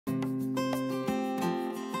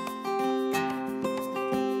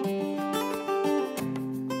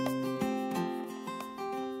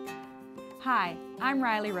Hi, I'm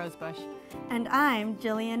Riley Rosebush. And I'm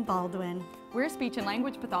Jillian Baldwin. We're speech and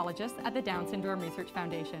language pathologists at the Down Syndrome Research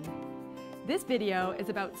Foundation. This video is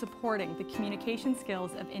about supporting the communication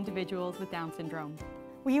skills of individuals with Down syndrome.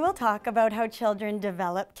 We will talk about how children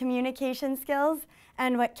develop communication skills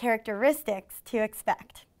and what characteristics to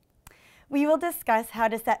expect. We will discuss how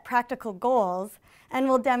to set practical goals and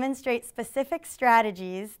will demonstrate specific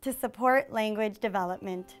strategies to support language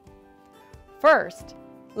development. First,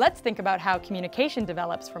 let's think about how communication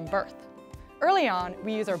develops from birth. Early on,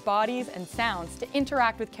 we use our bodies and sounds to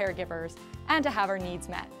interact with caregivers and to have our needs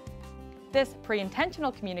met. This pre-intentional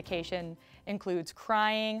communication includes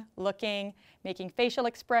crying, looking, making facial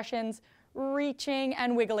expressions, reaching,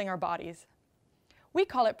 and wiggling our bodies. We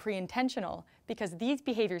call it pre-intentional because these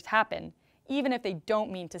behaviors happen even if they don't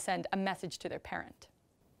mean to send a message to their parent.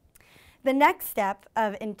 The next step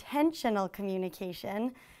of intentional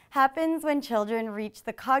communication happens when children reach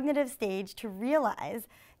the cognitive stage to realize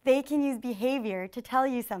they can use behavior to tell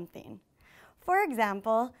you something. For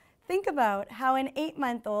example, think about how an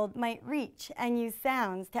 8-month-old might reach and use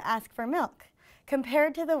sounds to ask for milk,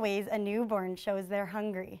 compared to the ways a newborn shows they're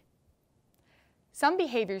hungry. Some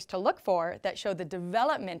behaviors to look for that show the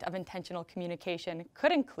development of intentional communication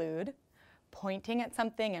could include pointing at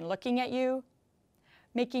something and looking at you,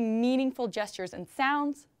 making meaningful gestures and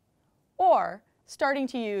sounds, or starting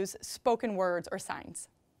to use spoken words or signs.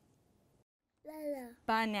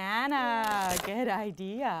 Banana, good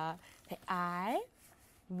idea. I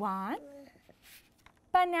want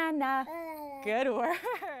banana. Good work.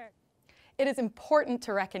 It is important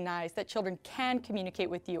to recognize that children can communicate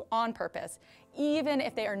with you on purpose, even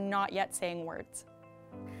if they are not yet saying words.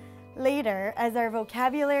 Later, as our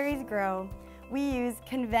vocabularies grow, we use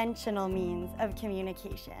conventional means of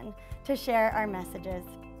communication to share our messages.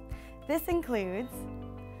 This includes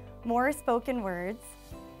more spoken words,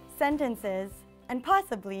 sentences, and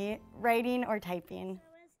possibly writing or typing.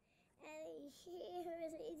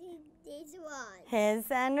 His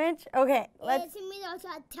sandwich? Okay, let's... Tomatoes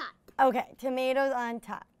on top. Okay, tomatoes on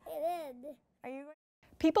top. Are you...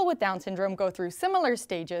 People with Down syndrome go through similar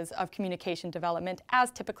stages of communication development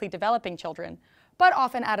as typically developing children, but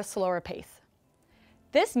often at a slower pace.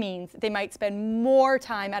 This means they might spend more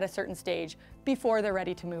time at a certain stage before they're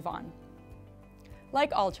ready to move on.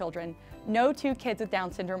 Like all children, no two kids with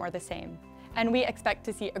Down syndrome are the same, and we expect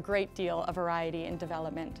to see a great deal of variety in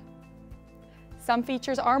development. Some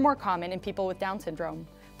features are more common in people with Down syndrome,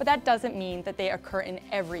 but that doesn't mean that they occur in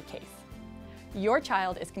every case. Your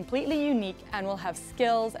child is completely unique and will have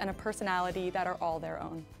skills and a personality that are all their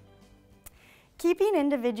own. Keeping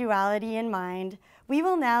individuality in mind, we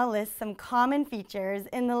will now list some common features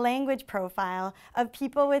in the language profile of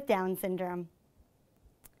people with Down syndrome.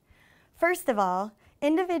 First of all,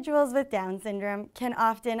 individuals with Down syndrome can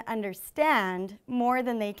often understand more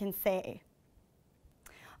than they can say.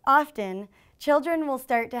 Often, children will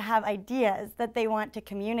start to have ideas that they want to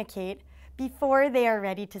communicate before they are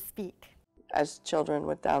ready to speak. As children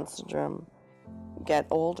with Down syndrome get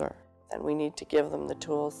older, then we need to give them the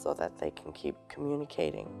tools so that they can keep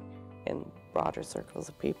communicating in broader circles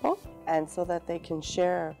of people, and so that they can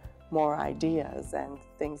share more ideas and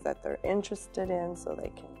things that they're interested in, so they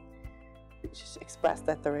can express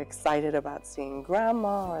that they're excited about seeing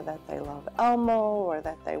grandma, or that they love Elmo, or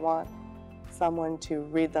that they want someone to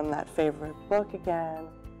read them that favorite book again.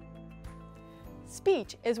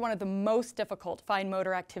 Speech is one of the most difficult fine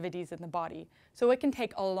motor activities in the body, so it can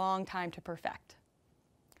take a long time to perfect.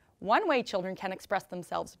 One way children can express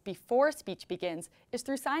themselves before speech begins is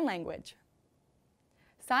through sign language.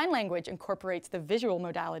 Sign language incorporates the visual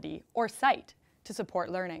modality, or sight, to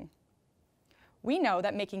support learning. We know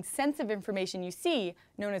that making sense of information you see,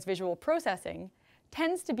 known as visual processing,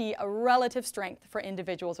 tends to be a relative strength for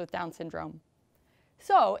individuals with Down syndrome.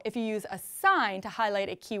 So, if you use a sign to highlight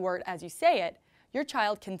a key word as you say it, your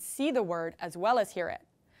child can see the word as well as hear it.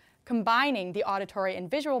 Combining the auditory and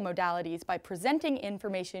visual modalities by presenting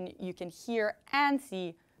information you can hear and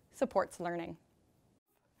see supports learning.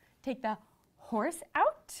 Take the horse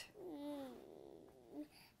out.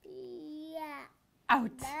 Yeah.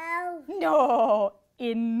 Out. No. No.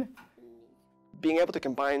 In. Being able to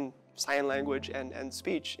combine sign language and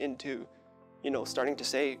speech into, starting to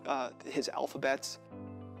say his alphabets,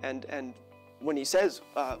 and when he says,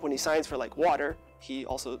 when he signs for like water, he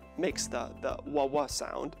also makes the wah-wah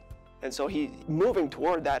sound. And so he's moving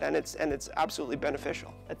toward that, and it's absolutely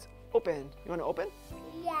beneficial. It's open. You want to open?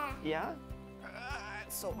 Yeah. Yeah?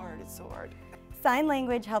 It's so hard. It's so hard. Sign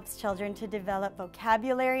language helps children to develop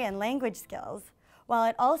vocabulary and language skills, while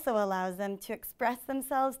it also allows them to express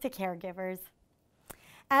themselves to caregivers.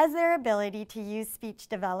 As their ability to use speech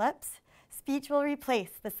develops, speech will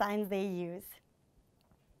replace the signs they use.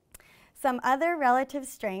 Some other relative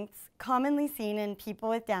strengths commonly seen in people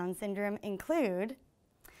with Down syndrome include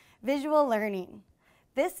visual learning.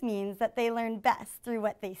 This means that they learn best through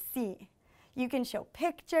what they see. You can show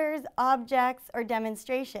pictures, objects, or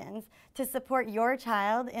demonstrations to support your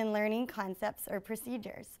child in learning concepts or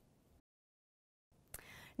procedures.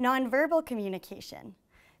 Nonverbal communication.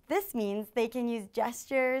 This means they can use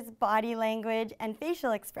gestures, body language, and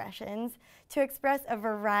facial expressions to express a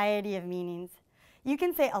variety of meanings. You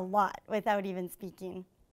can say a lot without even speaking.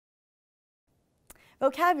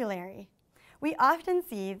 Vocabulary. We often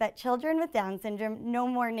see that children with Down syndrome know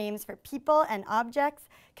more names for people and objects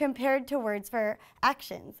compared to words for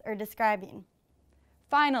actions or describing.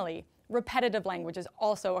 Finally, repetitive language is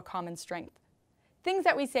also a common strength. Things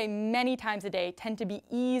that we say many times a day tend to be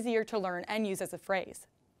easier to learn and use as a phrase.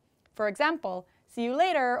 For example, see you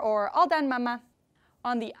later or all done, mama.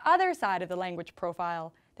 On the other side of the language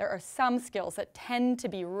profile, there are some skills that tend to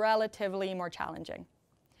be relatively more challenging.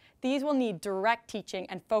 These will need direct teaching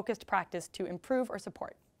and focused practice to improve or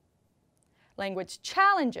support. Language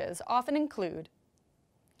challenges often include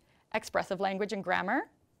expressive language and grammar.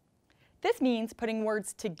 This means putting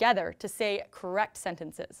words together to say correct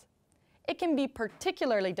sentences. It can be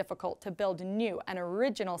particularly difficult to build new and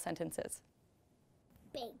original sentences.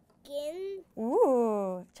 Bacon.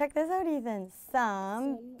 Ooh, check this out, Ethan.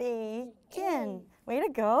 Some bacon. Way to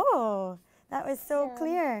go. That was so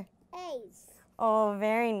clear. Eggs. Oh,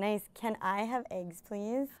 very nice. Can I have eggs,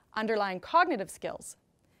 please? Underlying cognitive skills.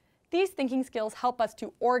 These thinking skills help us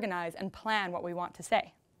to organize and plan what we want to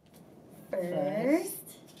say.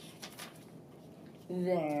 First.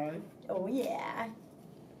 Then, Oh, yeah.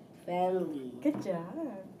 family. Good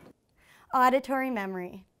job. Auditory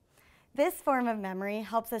memory. This form of memory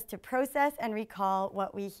helps us to process and recall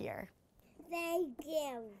what we hear. Thank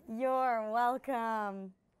you. You're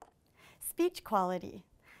welcome. Speech quality.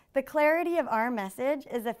 The clarity of our message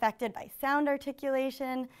is affected by sound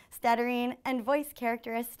articulation, stuttering, and voice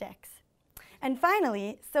characteristics. And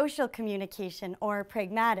finally, social communication or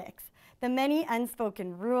pragmatics, the many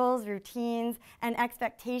unspoken rules, routines, and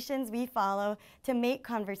expectations we follow to make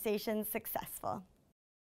conversations successful.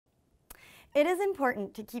 It is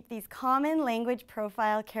important to keep these common language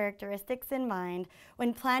profile characteristics in mind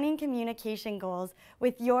when planning communication goals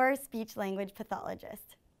with your speech-language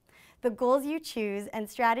pathologist. The goals you choose and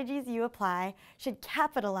strategies you apply should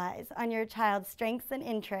capitalize on your child's strengths and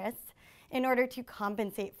interests in order to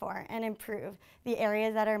compensate for and improve the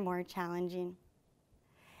areas that are more challenging.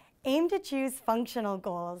 Aim to choose functional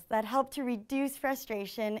goals that help to reduce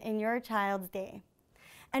frustration in your child's day,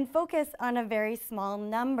 and focus on a very small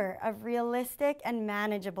number of realistic and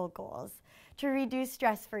manageable goals to reduce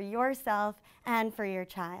stress for yourself and for your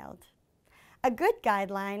child. A good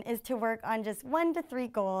guideline is to work on just 1 to 3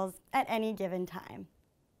 goals at any given time.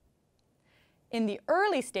 In the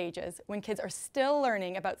early stages, when kids are still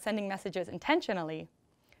learning about sending messages intentionally,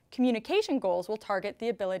 communication goals will target the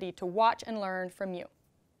ability to watch and learn from you.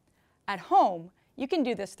 At home, you can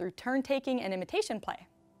do this through turn-taking and imitation play.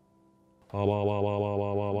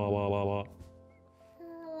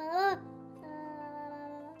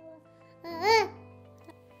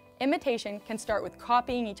 Imitation can start with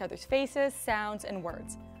copying each other's faces, sounds, and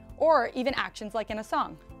words, or even actions like in a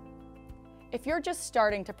song. If you're just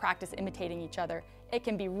starting to practice imitating each other, it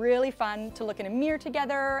can be really fun to look in a mirror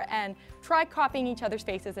together and try copying each other's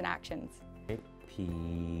faces and actions.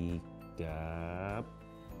 Peek-a-boo!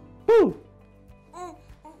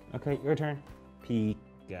 Okay, your turn.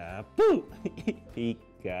 Peek-a-boo!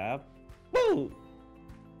 Peek-a-boo!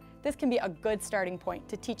 This can be a good starting point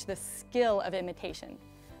to teach the skill of imitation,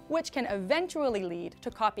 which can eventually lead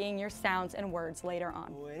to copying your sounds and words later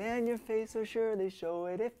on. And your face will surely show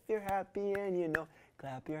it. If you're happy and you know,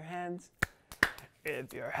 clap your hands.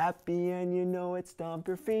 If you're happy and you know it, stomp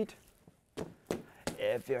your feet.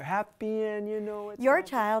 If you're happy and you know it. Your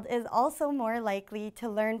child is also more likely to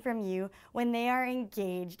learn from you when they are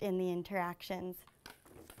engaged in the interactions.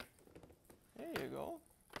 There you go.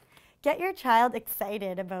 Get your child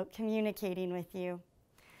excited about communicating with you.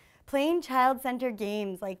 Playing child-centered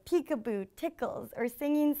games like peekaboo, tickles, or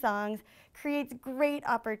singing songs creates great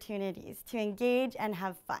opportunities to engage and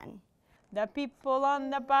have fun. The people on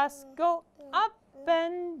the bus go up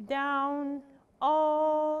and down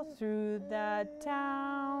all through the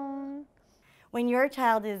town. When your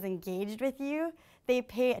child is engaged with you, they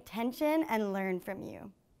pay attention and learn from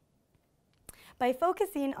you. By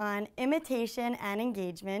focusing on imitation and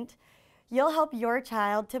engagement, you'll help your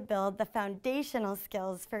child to build the foundational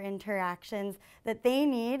skills for interactions that they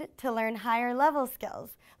need to learn higher level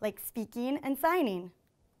skills like speaking and signing.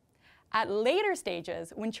 At later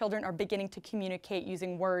stages, when children are beginning to communicate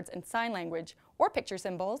using words and sign language or picture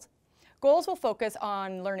symbols, goals will focus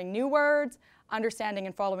on learning new words, understanding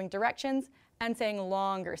and following directions, and saying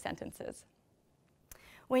longer sentences.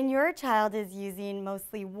 When your child is using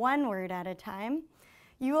mostly one word at a time,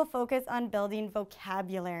 you will focus on building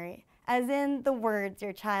vocabulary, as in the words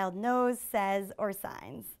your child knows, says, or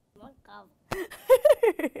signs.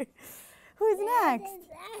 Who's next?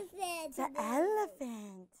 The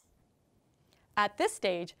elephant. At this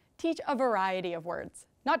stage, teach a variety of words,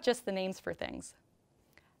 not just the names for things.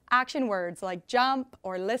 Action words like jump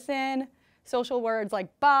or listen, social words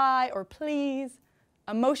like bye or please,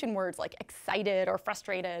 emotion words like excited or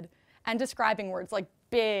frustrated, and describing words like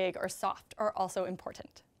big or soft are also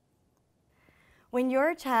important. When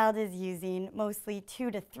your child is using mostly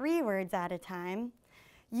 2 to 3 words at a time,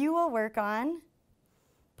 you will work on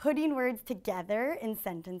putting words together in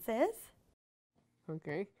sentences.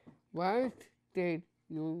 Okay. What did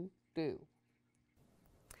you do?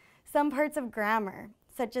 Some parts of grammar,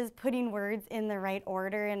 such as putting words in the right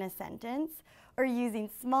order in a sentence, or using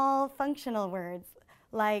small functional words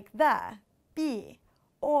like the, be,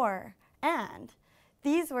 or, and.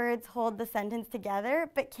 These words hold the sentence together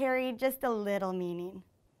but carry just a little meaning.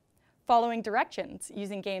 Following directions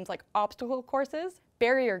using games like obstacle courses,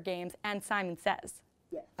 barrier games, and Simon Says.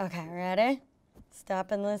 Yeah. Okay, ready?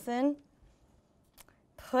 Stop and listen.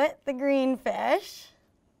 Put the green fish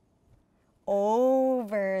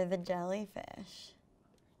over the jellyfish.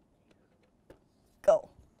 Go.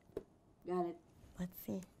 Got it. Let's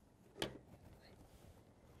see.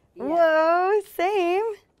 Yeah. Whoa, same.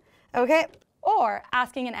 Okay. Or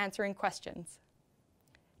asking and answering questions.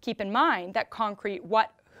 Keep in mind that concrete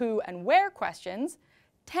what, who, and where questions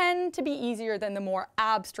tend to be easier than the more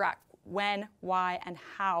abstract when, why, and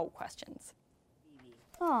how questions.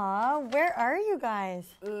 Aw, where are you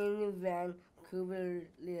guys? In Vancouver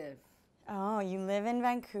live. Oh, you live in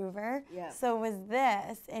Vancouver? Yeah. So was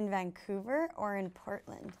this in Vancouver or in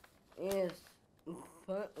Portland? Yes.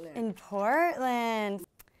 Portland. In Portland.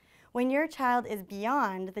 When your child is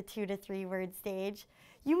beyond the 2 to 3 word stage,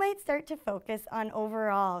 you might start to focus on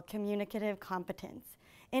overall communicative competence,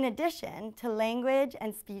 in addition to language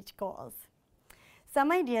and speech goals. Some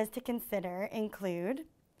ideas to consider include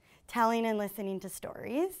telling and listening to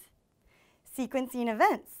stories, sequencing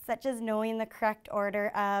events, such as knowing the correct order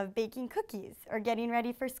of baking cookies or getting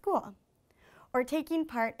ready for school, or taking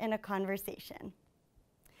part in a conversation.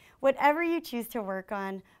 Whatever you choose to work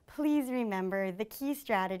on, please remember the key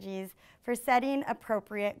strategies for setting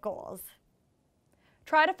appropriate goals.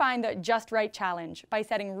 Try to find the just right challenge by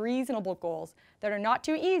setting reasonable goals that are not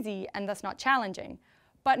too easy and thus not challenging,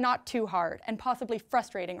 but not too hard and possibly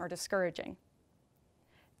frustrating or discouraging.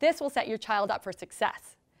 This will set your child up for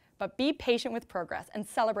success, but be patient with progress and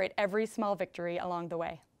celebrate every small victory along the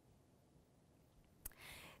way.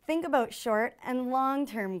 Think about short and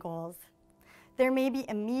long-term goals. There may be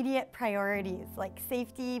immediate priorities like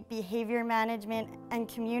safety, behavior management, and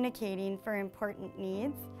communicating for important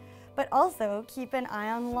needs, but also keep an eye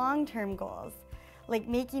on long-term goals like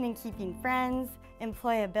making and keeping friends,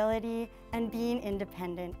 employability, and being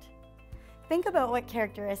independent. Think about what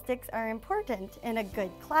characteristics are important in a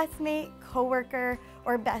good classmate, coworker,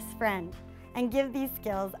 or best friend, and give these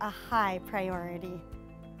skills a high priority.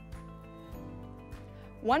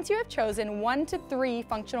 Once you have chosen 1 to 3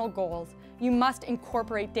 functional goals, you must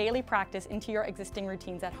incorporate daily practice into your existing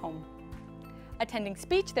routines at home. Attending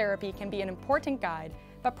speech therapy can be an important guide,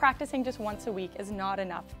 but practicing just once a week is not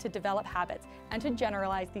enough to develop habits and to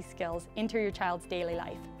generalize these skills into your child's daily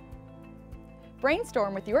life.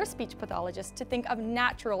 Brainstorm with your speech pathologist to think of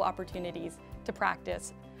natural opportunities to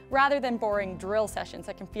practice, rather than boring drill sessions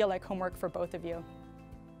that can feel like homework for both of you.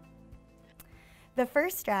 The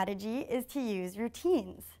first strategy is to use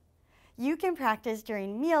routines. You can practice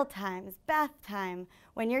during meal times, bath time,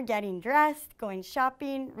 when you're getting dressed, going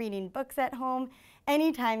shopping, reading books at home,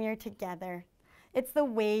 anytime you're together. It's the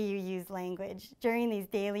way you use language during these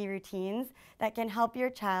daily routines that can help your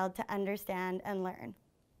child to understand and learn.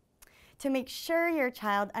 To make sure your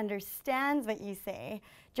child understands what you say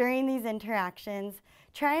during these interactions,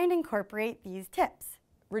 try and incorporate these tips.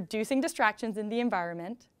 Reducing distractions in the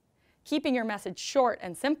environment, keeping your message short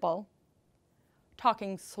and simple,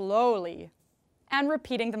 talking slowly, and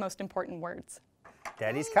repeating the most important words.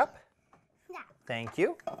 Daddy's cup? Yeah. Thank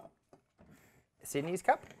you. Sydney's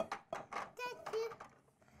cup?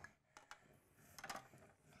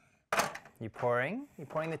 You pouring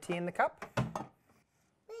the tea in the cup?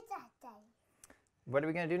 What are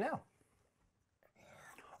we going to do now?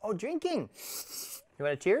 Oh, drinking. You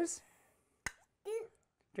want a cheers?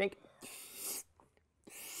 Drink.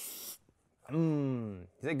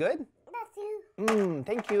 Is it good? That's you.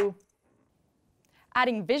 Thank you.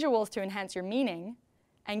 Adding visuals to enhance your meaning,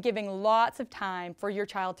 and giving lots of time for your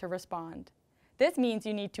child to respond. This means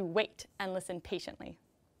you need to wait and listen patiently.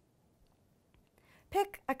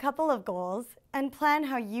 Pick a couple of goals and plan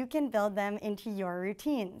how you can build them into your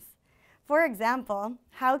routines. For example,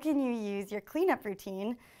 how can you use your cleanup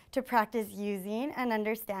routine to practice using and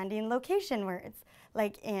understanding location words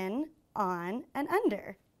like in, on, and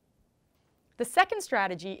under? The second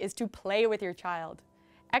strategy is to play with your child.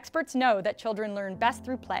 Experts know that children learn best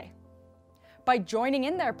through play. By joining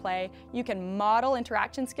in their play, you can model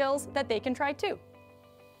interaction skills that they can try too.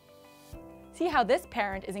 See how this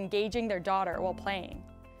parent is engaging their daughter while playing.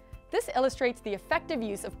 This illustrates the effective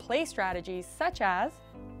use of play strategies such as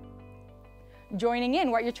joining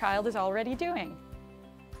in what your child is already doing,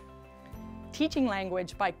 teaching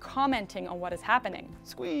language by commenting on what is happening.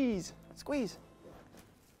 Squeeze, squeeze.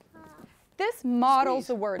 This models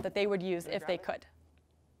the word that they would use if they could.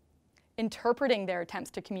 Interpreting their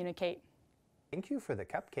attempts to communicate. Thank you for the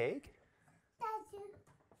cupcake. That's you.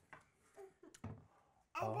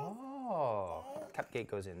 Oh, cupcake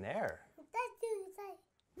goes in there. That's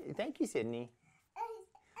you. Thank you, Sydney.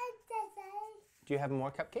 Do you have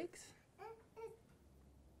more cupcakes?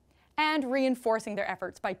 And reinforcing their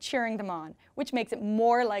efforts by cheering them on, which makes it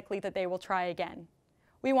more likely that they will try again.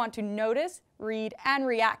 We want to notice, read, and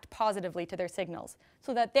react positively to their signals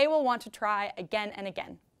so that they will want to try again and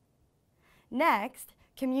again. Next,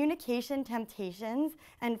 communication temptations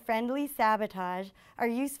and friendly sabotage are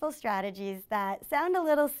useful strategies that sound a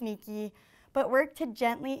little sneaky, but work to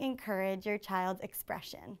gently encourage your child's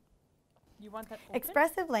expression. You want that open?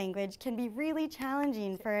 Expressive language can be really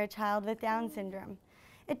challenging for a child with Down syndrome.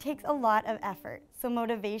 It takes a lot of effort, so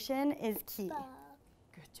motivation is key.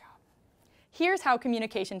 Good job. Here's how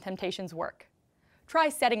communication temptations work. Try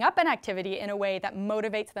setting up an activity in a way that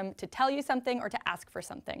motivates them to tell you something or to ask for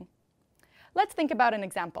something. Let's think about an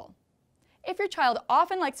example. If your child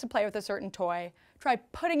often likes to play with a certain toy, try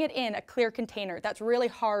putting it in a clear container that's really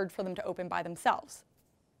hard for them to open by themselves.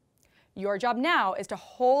 Your job now is to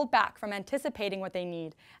hold back from anticipating what they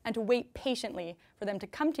need and to wait patiently for them to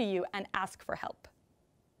come to you and ask for help.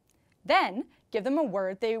 Then, give them a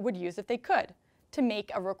word they would use if they could, to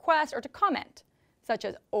make a request or to comment, such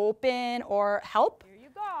as open or help. Here you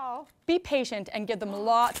go. Be patient and give them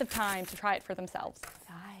lots of time to try it for themselves.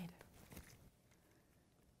 Side.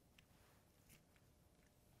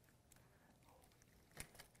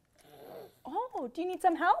 Oh, do you need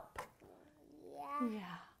some help? Yeah.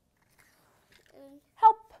 Yeah.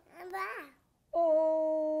 Help. Bye.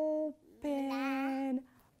 Open.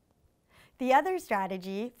 The other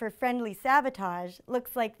strategy for friendly sabotage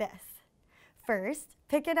looks like this. First,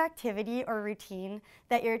 pick an activity or routine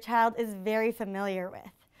that your child is very familiar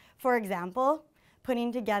with. For example,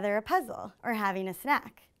 putting together a puzzle or having a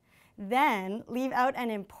snack. Then, leave out an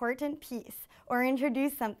important piece or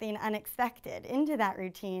introduce something unexpected into that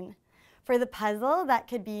routine. For the puzzle, that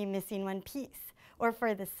could be missing one piece. Or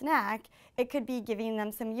for the snack, it could be giving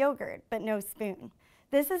them some yogurt but no spoon.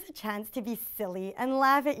 This is a chance to be silly and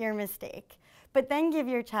laugh at your mistake, but then give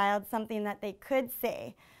your child something that they could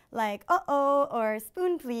say, like uh-oh or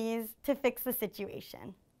spoon please, to fix the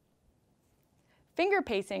situation. Finger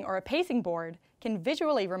pacing or a pacing board can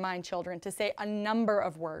visually remind children to say a number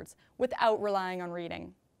of words without relying on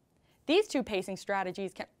reading. These two pacing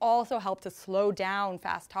strategies can also help to slow down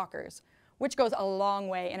fast talkers, which goes a long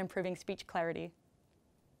way in improving speech clarity.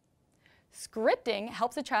 Scripting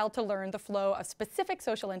helps a child to learn the flow of specific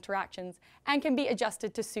social interactions and can be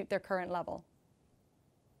adjusted to suit their current level.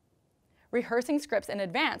 Rehearsing scripts in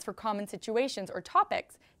advance for common situations or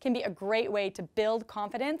topics can be a great way to build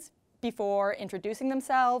confidence before introducing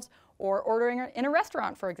themselves or ordering in a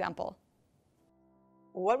restaurant, for example.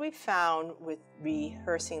 What we found with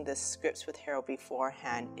rehearsing the scripts with Harold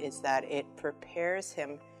beforehand is that it prepares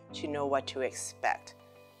him to know what to expect,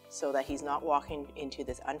 so that he's not walking into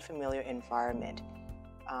this unfamiliar environment.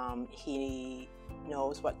 He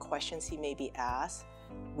knows what questions he may be asked.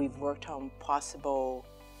 We've worked on possible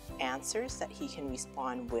answers that he can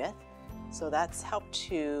respond with. So that's helped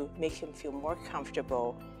to make him feel more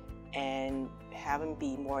comfortable and have him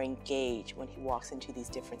be more engaged when he walks into these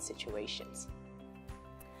different situations.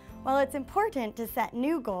 While it's important to set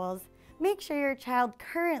new goals, make sure your child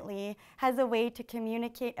currently has a way to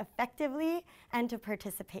communicate effectively and to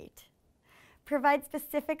participate. Provide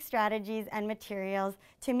specific strategies and materials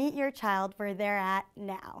to meet your child where they're at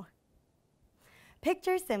now.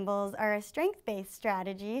 Picture symbols are a strength-based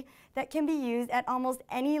strategy that can be used at almost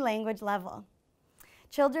any language level.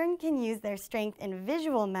 Children can use their strength in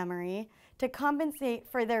visual memory to compensate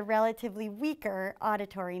for their relatively weaker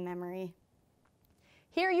auditory memory.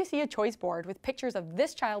 Here you see a choice board with pictures of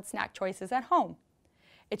this child's snack choices at home.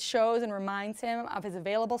 It shows and reminds him of his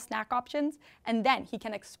available snack options, and then he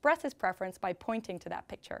can express his preference by pointing to that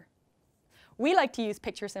picture. We like to use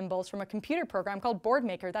picture symbols from a computer program called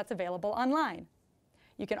BoardMaker that's available online.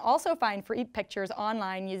 You can also find free pictures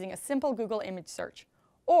online using a simple Google image search,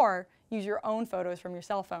 or use your own photos from your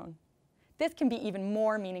cell phone. This can be even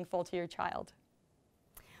more meaningful to your child.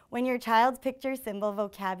 When your child's picture symbol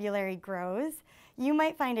vocabulary grows, you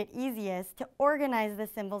might find it easiest to organize the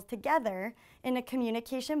symbols together in a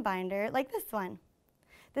communication binder like this one.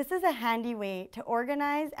 This is a handy way to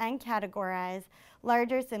organize and categorize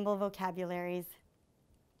larger symbol vocabularies.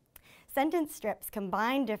 Sentence strips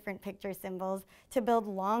combine different picture symbols to build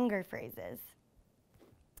longer phrases.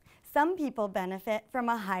 Some people benefit from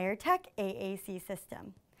a higher tech AAC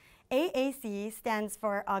system. AAC stands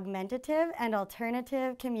for Augmentative and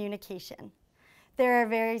Alternative Communication. There are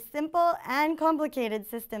very simple and complicated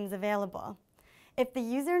systems available. If the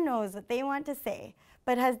user knows what they want to say,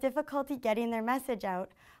 but has difficulty getting their message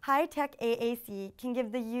out, high-tech AAC can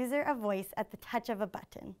give the user a voice at the touch of a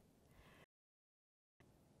button.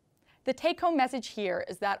 The take-home message here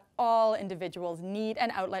is that all individuals need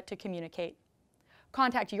an outlet to communicate.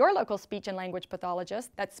 Contact your local speech and language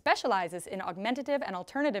pathologist that specializes in augmentative and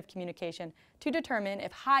alternative communication to determine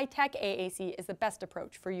if high-tech AAC is the best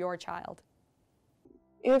approach for your child.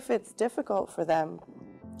 If it's difficult for them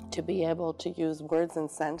to be able to use words and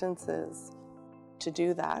sentences to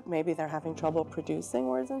do that, maybe they're having trouble producing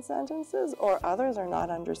words and sentences, or others are not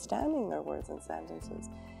understanding their words and sentences,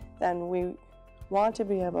 then we want to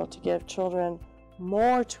be able to give children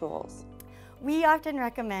more tools. We often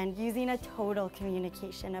recommend using a total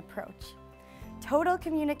communication approach. Total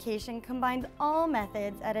communication combines all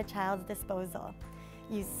methods at a child's disposal.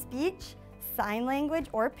 Use speech, sign language,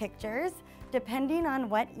 or pictures, depending on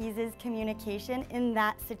what eases communication in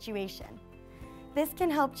that situation. This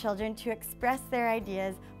can help children to express their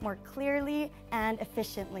ideas more clearly and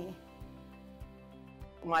efficiently.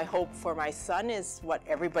 My hope for my son is what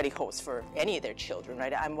everybody hopes for any of their children,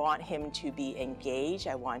 right? I want him to be engaged.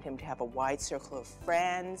 I want him to have a wide circle of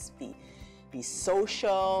friends, be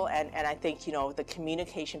social, and I think, you know, the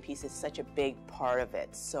communication piece is such a big part of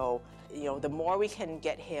it. So, you know, the more we can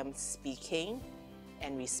get him speaking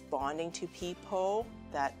and responding to people,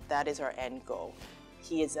 that is our end goal.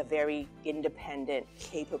 He is a very independent,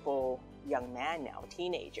 capable young man now,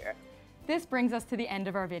 teenager. This brings us to the end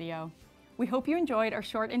of our video. We hope you enjoyed our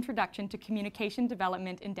short introduction to communication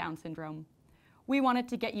development in Down syndrome. We wanted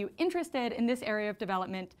to get you interested in this area of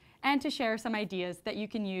development and to share some ideas that you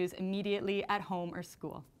can use immediately at home or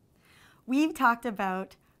school. We've talked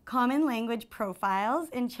about common language profiles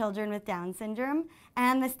in children with Down syndrome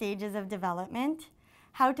and the stages of development,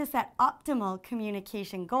 how to set optimal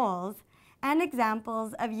communication goals, and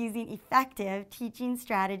examples of using effective teaching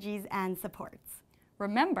strategies and supports.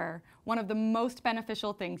 Remember, one of the most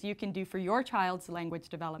beneficial things you can do for your child's language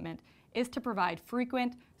development is to provide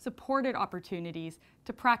frequent, supported opportunities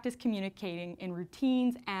to practice communicating in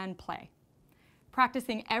routines and play.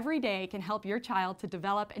 Practicing every day can help your child to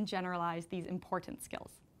develop and generalize these important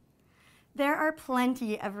skills. There are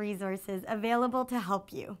plenty of resources available to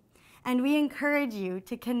help you, and we encourage you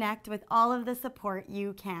to connect with all of the support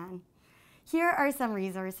you can. Here are some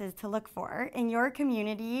resources to look for in your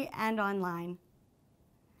community and online.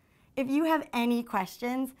 If you have any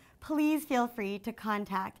questions, please feel free to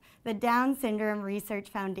contact the Down Syndrome Research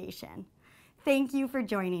Foundation. Thank you for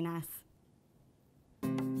joining us.